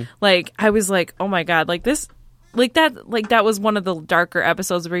game. Mm-hmm. Like, I was like, oh my God, like this, like that was one of the darker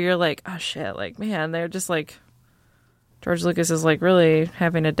episodes where you're like, oh shit, like, man, they're just like, George Lucas is like really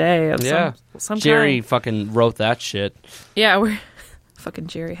having a day of some Jerry kind. fucking wrote that shit. Yeah, fucking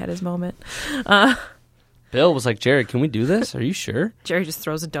Jerry had his moment. Bill was like, Jerry, can we do this? Are you sure? Jerry just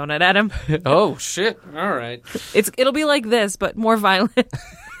throws a donut at him. Oh shit! All right. It'll be like this, but more violent.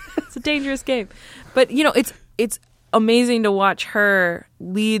 It's a dangerous game. But you know, it's amazing to watch her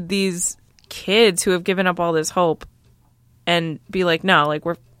lead these kids who have given up all this hope and be like, no, like,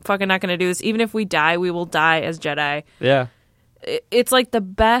 we're fucking not going to do this. Even if we die, we will die as Jedi. Yeah. It's like the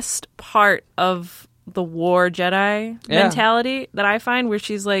best part of the war Jedi mentality that I find, where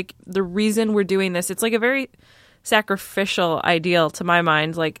she's like, the reason we're doing this, it's like a very sacrificial ideal to my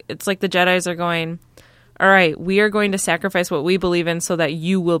mind. Like, it's like the Jedis are going, all right, we are going to sacrifice what we believe in so that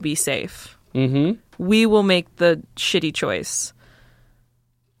you will be safe. Mm-hmm. We will make the shitty choice.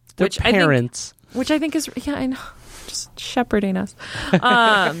 Their parents. Which I think is, yeah, I know, just shepherding us.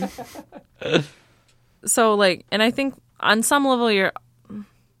 So, like, and I think on some level you're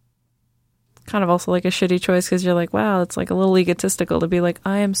kind of also like a shitty choice, because you're like, wow, it's like a little egotistical to be like,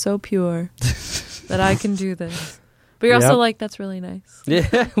 I am so pure that I can do this. But you're also like, that's really nice.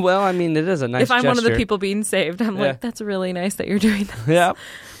 Yeah, well, I mean, it is a nice If I'm gesture. one of the people being saved, I'm like, that's really nice that you're doing this. Yeah.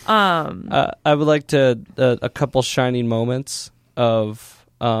 I would like to a couple shining moments of.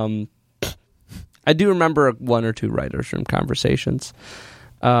 I do remember one or two writers' room conversations.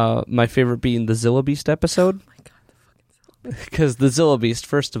 My favorite being the Zilla Beast episode. Oh my God, the fucking Zilla Beast. Because the Zilla Beast,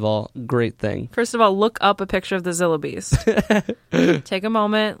 first of all, great thing. First of all, look up a picture of the Zilla Beast. Take a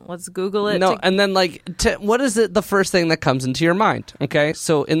moment. Let's Google it. No, and then, like, what is it? The first thing that comes into your mind? Okay,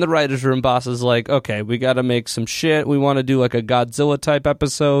 so in the writers' room, boss is like, okay, we got to make some shit. We want to do like a Godzilla type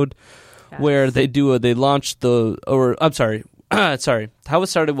episode where they launch the, or I'm sorry, how it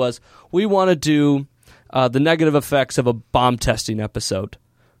started was, we want to do the negative effects of a bomb testing episode.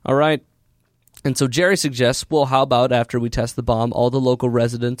 All right. And so Jerry suggests, well, how about after we test the bomb, all the local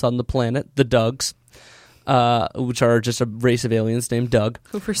residents on the planet, the Dougs, which are just a race of aliens named Doug,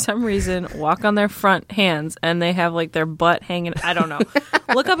 who for some reason walk on their front hands and they have like their butt hanging. I don't know.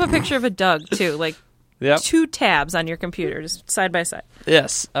 Look up a picture of a Doug too, like 2 tabs on your computer, just side by side.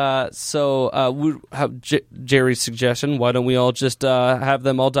 Yes. So we have Jerry's suggestion. Why don't we all just have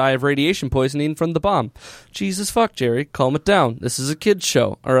them all die of radiation poisoning from the bomb? Jesus fuck, Jerry. Calm it down. This is a kid's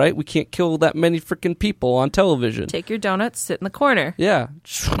show, all right? We can't kill that many freaking people on television. Take your donuts, sit in the corner. Yeah.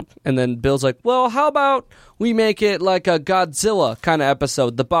 And then Bill's like, well, how about we make it like a Godzilla kind of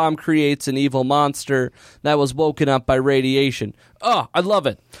episode? The bomb creates an evil monster that was woken up by radiation. Oh, I love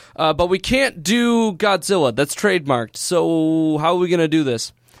it. But we can't do Godzilla. That's trademarked. So how are we going to do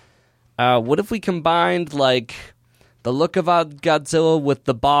this? What if we combined, like, the look of Godzilla with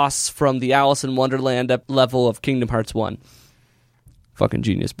the boss from the Alice in Wonderland level of Kingdom Hearts 1? Fucking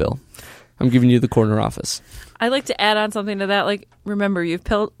genius, Bill. I'm giving you the corner office. I'd like to add on something to that. Like, remember, you've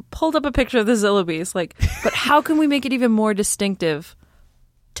pulled up a picture of the Zilla Beast. Like, but how can we make it even more distinctive?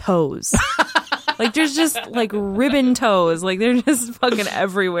 Toes. Like, there's just, like, ribbon toes. Like, they're just fucking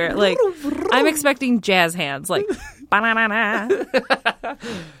everywhere. Like, I'm expecting jazz hands. Like, ba-na-na-na.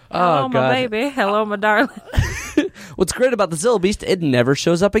 Hello, my baby. Hello, my darling. What's great about the Zilla Beast, it never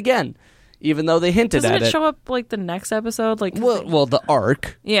shows up again. Even though they hinted at it. Doesn't it show up, like, the next episode? Like, well, the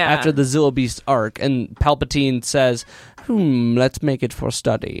arc. Yeah. After the Zilla Beast arc. And Palpatine says, let's make it for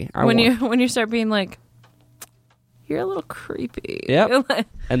study. When you start being like, you're a little creepy. Yep.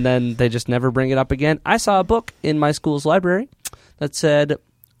 And then they just never bring it up again. I saw a book in my school's library that said,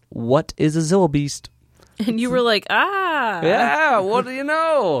 what is a Zilla Beast? And you were like, Yeah, what do you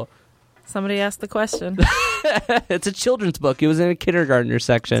know? Somebody asked the question. It's a children's book. It was in a kindergartner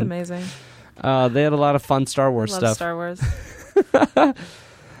section. It's amazing. They had a lot of fun Star Wars stuff. Star Wars.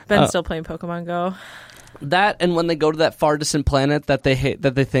 Ben's still playing Pokemon Go. That, and when they go to that far distant planet that they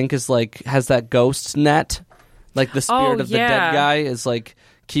think is like has that ghost net, like the spirit of the dead guy is like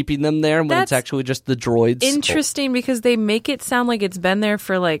keeping them there when it's actually just the droids. Interesting, because they make it sound like it's been there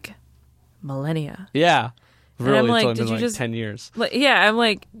for like millennia. Yeah. Really, and I'm like, it's only did been you like just 10 years. Yeah, I'm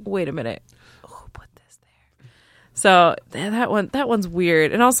like, wait a minute. Who put this there? So that one's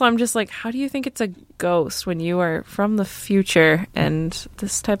weird. And also I'm just like, how do you think it's a ghost when you are from the future and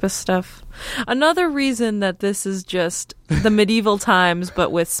this type of stuff? Another reason that this is just the medieval times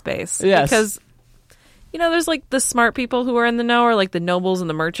but with space. Yes. Because there's like the smart people who are in the know, or like the nobles and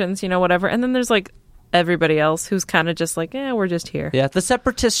the merchants, whatever. And then there's like everybody else who's kind of just like, we're just here. Yeah, the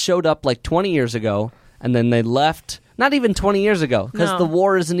Separatists showed up like 20 years ago, and then they left not even 20 years ago, because the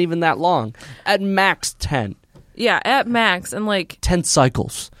war isn't even that long. At max 10. Yeah, at max, and like 10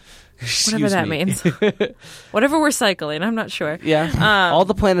 cycles. Whatever that means. Whatever we're cycling, I'm not sure. Yeah, all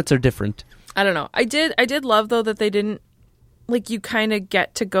the planets are different. I don't know. I did love, though, that they didn't, like, you kind of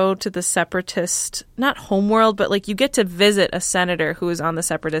get to go to the Separatist, not homeworld, but like you get to visit a senator who is on the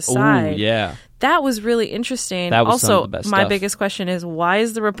Separatist side. Ooh, yeah. That was really interesting. That was also, some of the best my stuff. biggest question is, why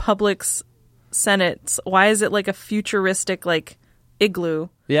is the Republic's Senate, why is it like a futuristic, like, igloo?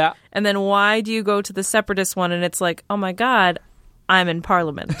 Yeah. And then why do you go to the Separatist one and it's like, oh my God, I'm in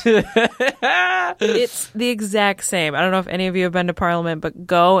Parliament. It's the exact same. I don't know if any of you have been to Parliament, but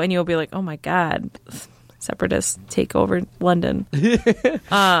go and you'll be like, oh my God, Separatists take over London.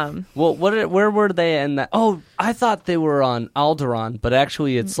 Well, where were they in that? Oh, I thought they were on Alderaan, but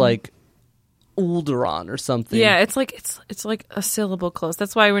actually it's like Ulderon or something. Yeah, it's like a syllable close.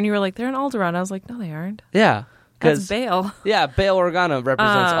 That's why when you were like, they're in Alderaan, I was like, no, they aren't. Yeah. That's Bail. Yeah, Bail Organa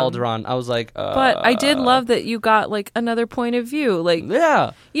represents Alderaan. I was like, but I did love that you got like another point of view. Like,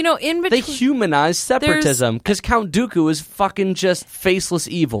 yeah, in between, they humanized separatism because Count Dooku is fucking just faceless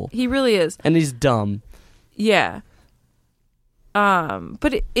evil. He really is, and he's dumb. Yeah.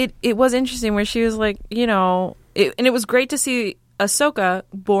 But it was interesting where she was like, and it was great to see Ahsoka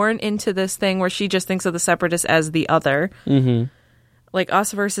born into this thing where she just thinks of the Separatists as the other, like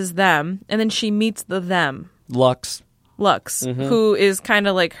us versus them, and then she meets the them. Lux, who is kind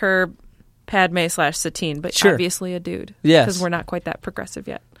of like her Padme / Satine, but obviously a dude. Yes, because we're not quite that progressive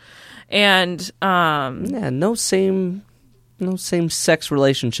yet. And no same sex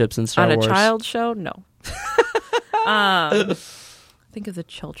relationships in Star Wars. On a child show, no. Think of the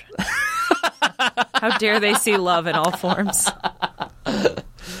children. How dare they see love in all forms?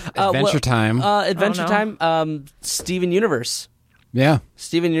 Adventure Time. Adventure Time. Steven Universe. Yeah.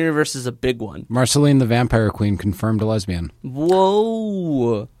 Steven Universe is a big one. Marceline the Vampire Queen confirmed a lesbian.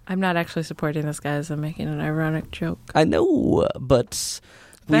 Whoa. I'm not actually supporting this, guys. I'm making an ironic joke. I know, but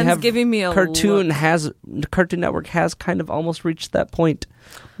Ben's giving me a Cartoon Network has kind of almost reached that point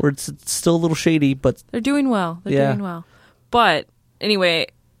where it's still a little shady, but they're doing well. They're doing well. But anyway,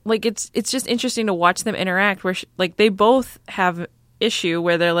 like it's just interesting to watch them interact where like they both have issue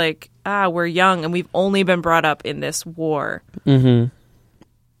where they're like, we're young and we've only been brought up in this war.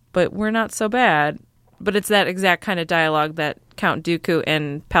 But we're not so bad. But it's that exact kind of dialogue that Count Dooku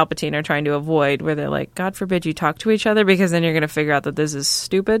and Palpatine are trying to avoid, where they're like, God forbid you talk to each other, because then you're going to figure out that this is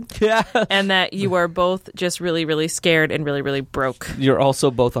stupid. Yeah. And that you are both just really, really scared and really, really broke. You're also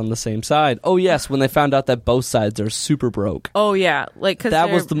both on the same side. Oh, yes, when they found out that both sides are super broke. Oh, yeah.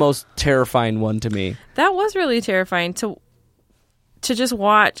 That was the most terrifying one to me. That was really terrifying to just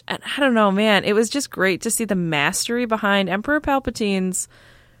watch. And I don't know, man. It was just great to see the mastery behind Emperor Palpatine's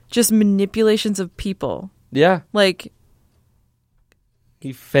just manipulations of people. Yeah. Like,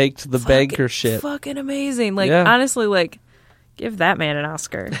 he faked the banker shit. Fucking amazing. Like, honestly, like, give that man an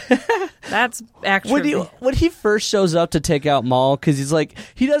Oscar. That's actually... When he first shows up to take out Maul, because he's like,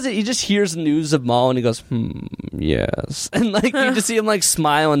 he just hears news of Maul and he goes, yes. And like, you just see him like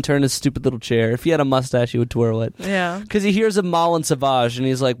smile and turn his stupid little chair. If he had a mustache, he would twirl it. Yeah. Because he hears of Maul and Savage and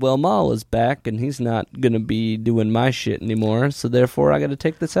he's like, well, Maul is back and he's not going to be doing my shit anymore. So therefore, I got to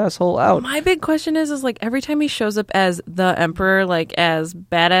take this asshole out. My big question is like, every time he shows up as the Emperor, like as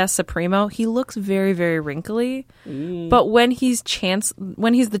badass Supremo, he looks very, very wrinkly. But when he's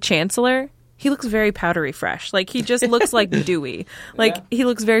the Chancellor, he looks very powdery fresh. Like, he just looks like Dewey. Like, he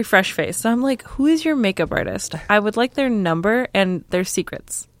looks very fresh-faced. So I'm like, who is your makeup artist? I would like their number and their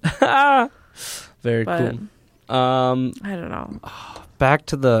secrets. Very cool. I don't know. Back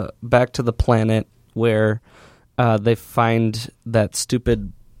to the planet where they find that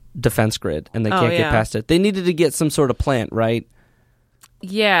stupid defense grid and they can't get past it. They needed to get some sort of plant, right?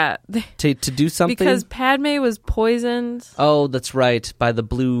 Yeah. To do something? Because Padme was poisoned. Oh, that's right. By the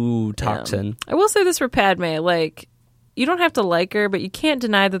blue toxin. I will say this for Padme. Like, you don't have to like her, but you can't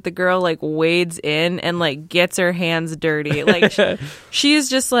deny that the girl, like, wades in and, like, gets her hands dirty. Like, she is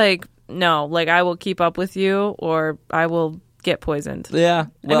just like, no, like, I will keep up with you or I will get poisoned. Yeah.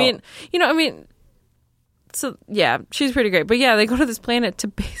 Well, I mean, So yeah, she's pretty great. But yeah, they go to this planet to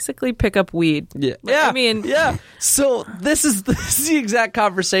basically pick up weed. Yeah, I mean, yeah. So this is the exact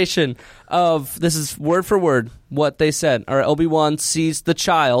conversation of this is word for word what they said. All right, Obi-Wan sees the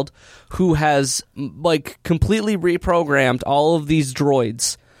child who has like completely reprogrammed all of these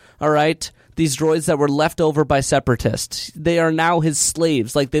droids. All right. These droids that were left over by separatists. They are now his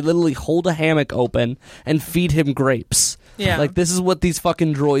slaves. Like, they literally hold a hammock open and feed him grapes. Yeah. Like, this is what these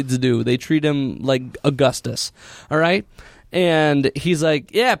fucking droids do. They treat him like Augustus. All right? And he's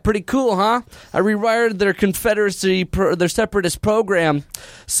like, yeah, pretty cool, huh? I rewired their Confederacy, their separatist program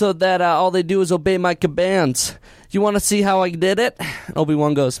so that all they do is obey my commands. You want to see how I did it?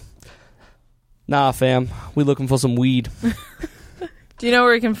 Obi-Wan goes, nah, fam. We looking for some weed. Do you know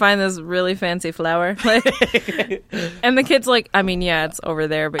where we can find this really fancy flower? Like, and the kid's like, I mean, yeah, it's over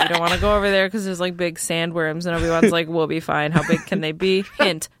there, but you don't want to go over there because there's like big sandworms. And Obi-Wan's like, we'll be fine. How big can they be?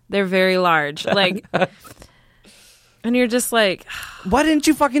 Hint, they're very large. Like, and you're just like, why didn't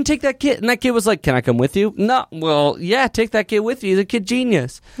you fucking take that kid? And that kid was like, can I come with you? No. Well, yeah, take that kid with you. He's a kid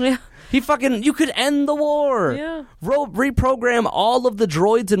genius. yeah. You could end the war. Yeah. Reprogram all of the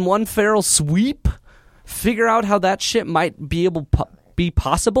droids in one feral sweep. Figure out how that shit might be able be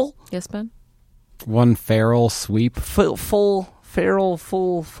possible. Yes, Ben? One feral sweep. Full feral,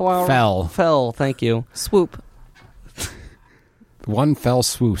 full flower. Fell, thank you. Swoop. One fell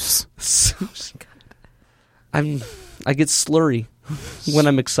swoos. I get slurry when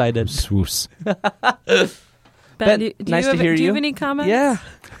I'm excited. Swoos. Ben, nice to hear you. Do you have any comments?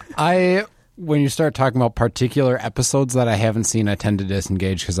 Yeah. When you start talking about particular episodes that I haven't seen, I tend to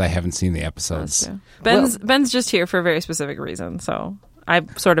disengage because I haven't seen the episodes. Ben's just here for a very specific reason, so I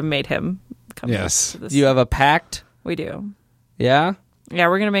sort of made him come. Yes. To this. Do you have a pact? We do. Yeah? Yeah,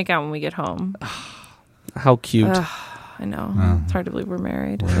 we're going to make out when we get home. How cute. I know. It's hard to believe we're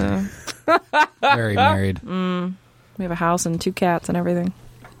married. Very married. We have a house and 2 cats and everything.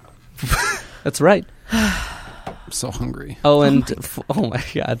 That's right. I'm so hungry. Oh, and oh my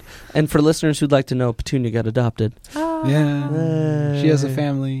God! And for listeners who'd like to know, Petunia got adopted. Yeah, she has a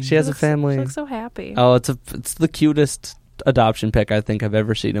family. She has a family. She looks so happy. Oh, it's the cutest adoption pic I think I've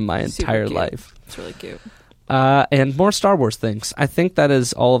ever seen in my entire cute. life. It's really cute. And more Star Wars things. I think that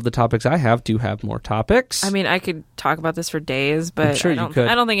is all of the topics I have. Do you have more topics? I mean, I could talk about this for days, but I'm sure you could.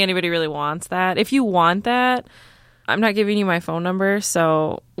 I don't think anybody really wants that. If you want that, I'm not giving you my phone number,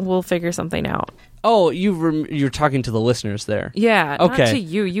 so we'll figure something out. Oh, you're talking to the listeners there. Yeah, okay. Not to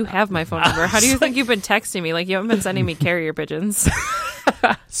you. You have my phone number. How do you think you've been texting me? Like, you haven't been sending me carrier pigeons.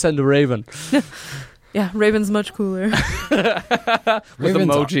 Send a raven. Yeah, Raven's much cooler. With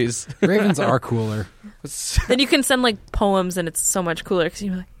emojis. Ravens are cooler. Then you can send, like, poems, and it's so much cooler, because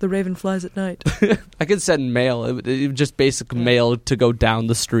you're like, the raven flies at night. I could send mail. It would just basic mail to go down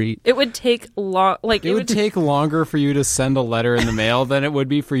the street. It would take long. Like, it would take longer for you to send a letter in the mail than it would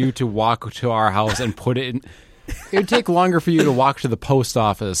be for you to walk to our house and put it in. It would take longer for you to walk to the post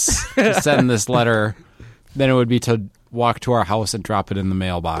office to send this letter than it would be to walk to our house and drop it in the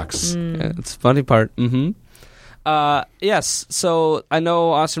mailbox. Yeah, it's the funny part. Mm-hmm. Yes, so I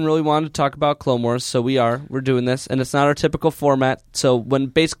know Austin really wanted to talk about Clone Wars, so we're doing this, and it's not our typical format. So when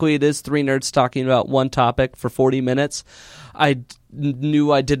basically it is 3 nerds talking about one topic for 40 minutes, I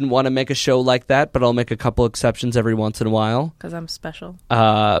knew I didn't want to make a show like that, but I'll make a couple exceptions every once in a while. Because I'm special.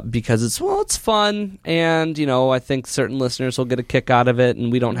 Because it's fun, and, I think certain listeners will get a kick out of it,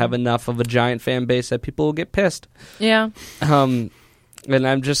 and we don't have enough of a giant fan base that people will get pissed. Yeah. And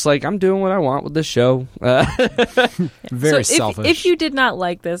I'm just like, I'm doing what I want with this show. Very selfish. If you did not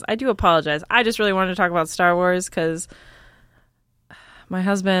like this, I do apologize. I just really wanted to talk about Star Wars because my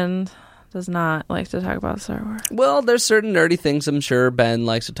husband does not like to talk about Star Wars. Well, there's certain nerdy things I'm sure Ben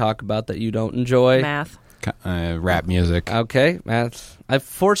likes to talk about that you don't enjoy. Math. Rap music. Okay, math.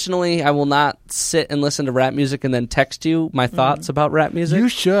 Fortunately, I will not sit and listen to rap music and then text you my thoughts about rap music. You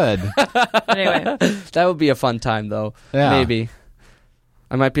should. Anyway. That would be a fun time, though. Yeah. Maybe.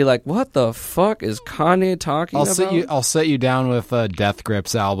 I might be like, what the fuck is Kanye talking about? I'll set you down with Death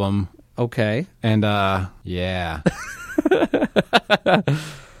Grips album. Okay. And, yeah.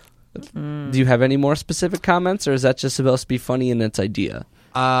 Do you have any more specific comments, or is that just supposed to be funny in its idea?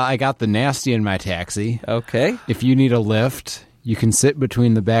 I got the nasty in my taxi. Okay. If you need a lift, you can sit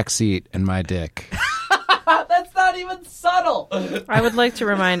between the back seat and my dick. That's not even subtle. I would like to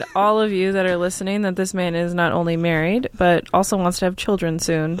remind all of you that are listening that this man is not only married, but also wants to have children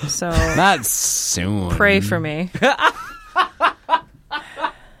soon. So not soon. Pray for me.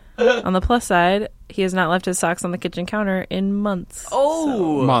 On the plus side, he has not left his socks on the kitchen counter in months.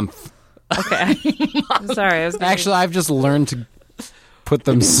 Oh, month. Okay. I'm sorry. Actually, I've just learned to put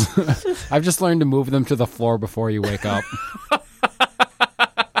them. I've just learned to move them to the floor before you wake up.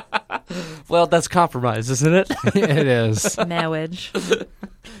 Well, that's compromise, isn't it? It is. Marriage.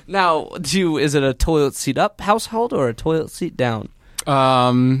 Now, is it a toilet seat up household or a toilet seat down?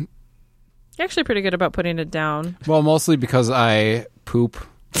 You're actually pretty good about putting it down. Well, mostly because I poop.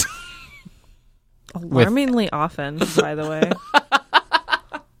 Alarmingly often, by the way.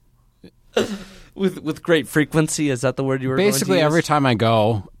 With great frequency, is that the word you were Basically, going to use? every time I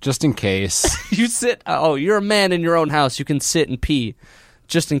go, just in case. You sit. Oh, you're a man in your own house. You can sit and pee,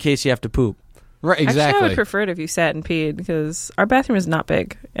 just in case you have to poop. Right, Actually, I exactly. would prefer it if you sat and peed because our bathroom is not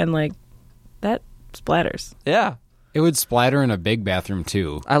big and like that splatters. Yeah, It would splatter in a big bathroom,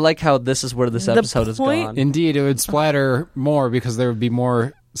 too. I like how this is where this The episode has point- gone. Indeed, it would splatter more because there would be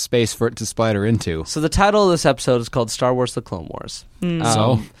more space for it to splatter into. So the title of this episode is called Star Wars: The Clone Wars.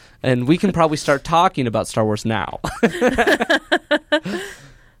 So? And we can probably start talking about Star Wars now.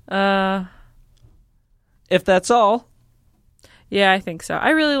 If that's all. Yeah, I think so.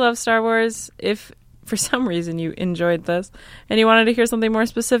 I really love Star Wars. If for some reason you enjoyed this and you wanted to hear something more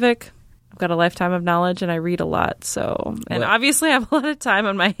specific, I've got a lifetime of knowledge and I read a lot. So, and obviously I have a lot of time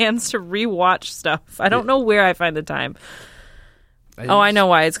on my hands to rewatch stuff. I don't know where I find the time. I know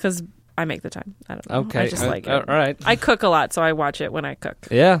why. It's because I make the time. I don't know. Okay. I just like it. All right. I cook a lot, so I watch it when I cook.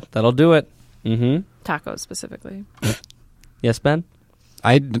 Yeah, that'll do it. Mm-hmm. Tacos specifically. Yes, Ben?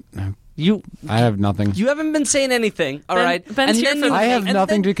 I have nothing. You haven't been saying anything, all right? Ben's here for the- I have and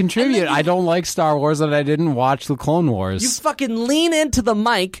nothing then- to contribute. and then I don't like Star Wars and I didn't watch the Clone Wars. You fucking lean into the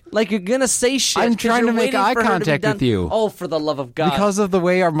mic like you're gonna say shit. I'm 'cause trying you're to make waiting eye for her to be contact done. with you. Oh, for the love of God! Because of the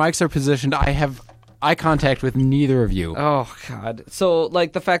way our mics are positioned, I have eye contact with neither of you. Oh God! So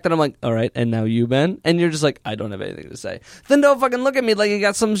like the fact that I'm like, all right, and now you, Ben, and you're just like, I don't have anything to say. Then don't fucking look at me like you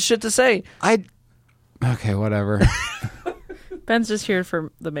got some shit to say. Okay, whatever. Ben's just here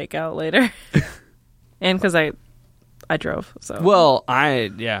for the makeout later. And because I drove, so. Well,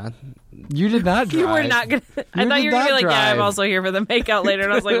 You did not drive. You were not going to. I thought you were going to be like, yeah, I'm also here for the makeout later.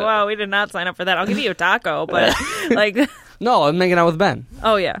 And I was like, wow, we did not sign up for that. I'll give you a taco. But, like, No, I'm making out with Ben.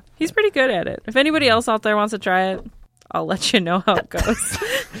 oh, yeah. He's pretty good at it. If anybody else out there wants to try it, I'll let you know how it goes.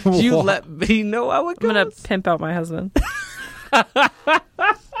 You let me know how it goes. I'm going to pimp out my husband.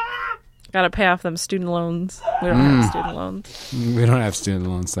 Got to pay off them student loans. We don't have student loans. We don't have student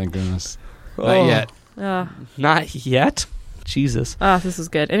loans, thank goodness. Not yet. Not yet. Jesus. This is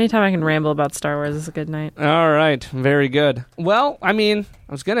good. Anytime I can ramble about Star Wars is a good night. All right. Very good. Well, I mean,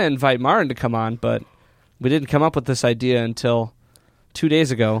 I was going to invite Marin to come on, but we didn't come up with this idea until 2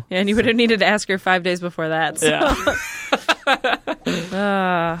 days ago. Yeah, and you would have needed to ask her 5 days before that. So.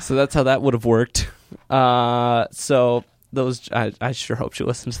 Yeah. So that's how that would have worked. So those, I sure hope she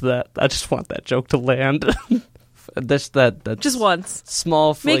listens to that. I just want that joke to land. That's Just once.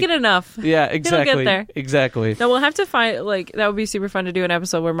 Small. Make it enough. Yeah, exactly. It'll get there. Exactly. No, we'll have to find, like, that would be super fun to do an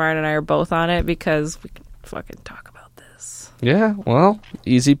episode where Marin and I are both on it because we can fucking talk about this. Yeah, well,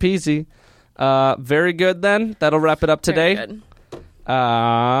 easy peasy. Very good then. That'll wrap it up today. Very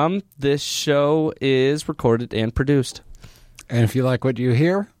good. This show is recorded and produced. And if you like what you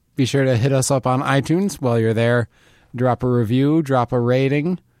hear, be sure to hit us up on iTunes while you're there. Drop a review, drop a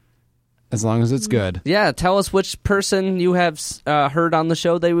rating, as long as it's good. Yeah, tell us which person you have heard on the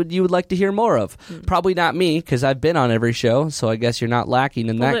show you would like to hear more of. Probably not me, because I've been on every show, so I guess you're not lacking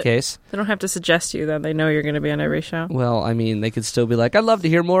in that case. They don't have to suggest you that they know you're going to be on every show. Well, I mean, they could still be like, I'd love to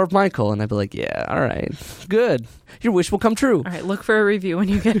hear more of Michael, and I'd be like, yeah, all right, good. Your wish will come true. All right, look for a review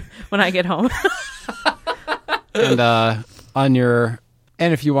when I get home.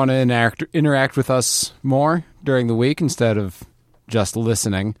 And if you want to interact with us more during the week instead of just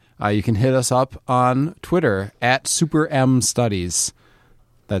listening, you can hit us up on Twitter at SuperMStudies.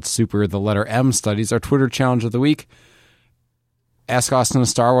 That's Super, the letter M Studies. Our Twitter challenge of the week. Ask Austin a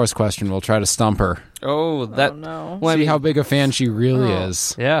Star Wars question. We'll try to stump her. Oh, that. Oh, no. Well, I See mean, how big a fan she really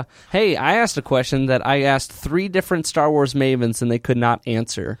is. Yeah. Hey, I asked a question that I asked 3 different Star Wars mavens, and they could not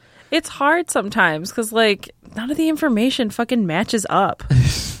answer. It's hard sometimes because, like, none of the information fucking matches up.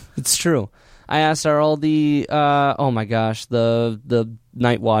 It's true. I asked, are all the the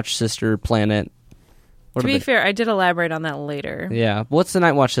Night Watch sister planet? To be fair, I did elaborate on that later. Yeah. What's the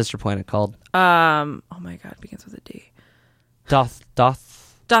Night Watch sister planet called? Oh my god, it begins with a D. Dathomir.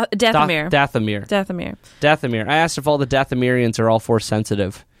 Dathomir. Dathomir. I asked if all the Dathomirians are all Force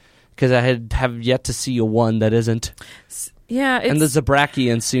sensitive, because I have yet to see a one that isn't. Yeah, and the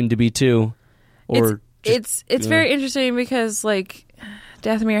Zabrakians soon to be too. Or it's very interesting because, like,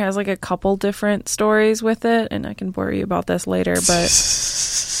 Dathomir has like a couple different stories with it, and I can bore you about this later, but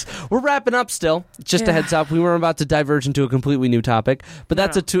We're wrapping up still. Just a heads up, we were about to diverge into a completely new topic, but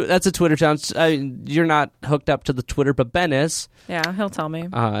that's a Twitter challenge. You're not hooked up to the Twitter, but Ben is. Yeah, he'll tell me.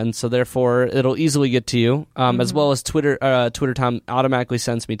 And so therefore, it'll easily get to you, as well as Twitter. Twitter Tom automatically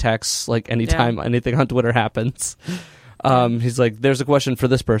sends me texts like anytime anything on Twitter happens. He's like, "There's a question for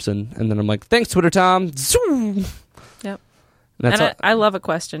this person," and then I'm like, "Thanks, Twitter Tom." Zoom. Yep. And I love a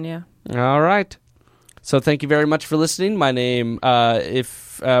question. Yeah. All right. So thank you very much for listening. My name,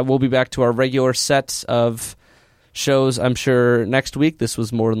 we'll be back to our regular set of shows, I'm sure, next week. This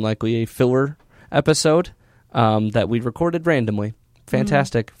was more than likely a filler episode that we recorded randomly.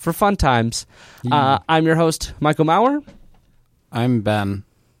 Fantastic. For fun times. I'm your host, Michael Maurer. I'm Ben.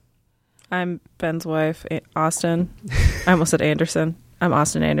 I'm Ben's wife, Austin. I almost said Anderson. I'm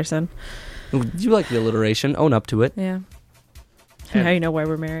Austin Anderson. You like the alliteration. Own up to it. Yeah. Now you know why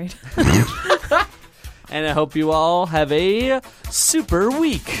we're married. And I hope you all have a super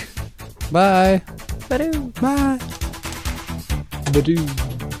week. Bye. Badoo. Bye. Badoo.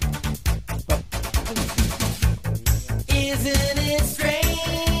 Isn't it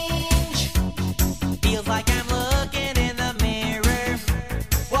strange? Feels like I'm looking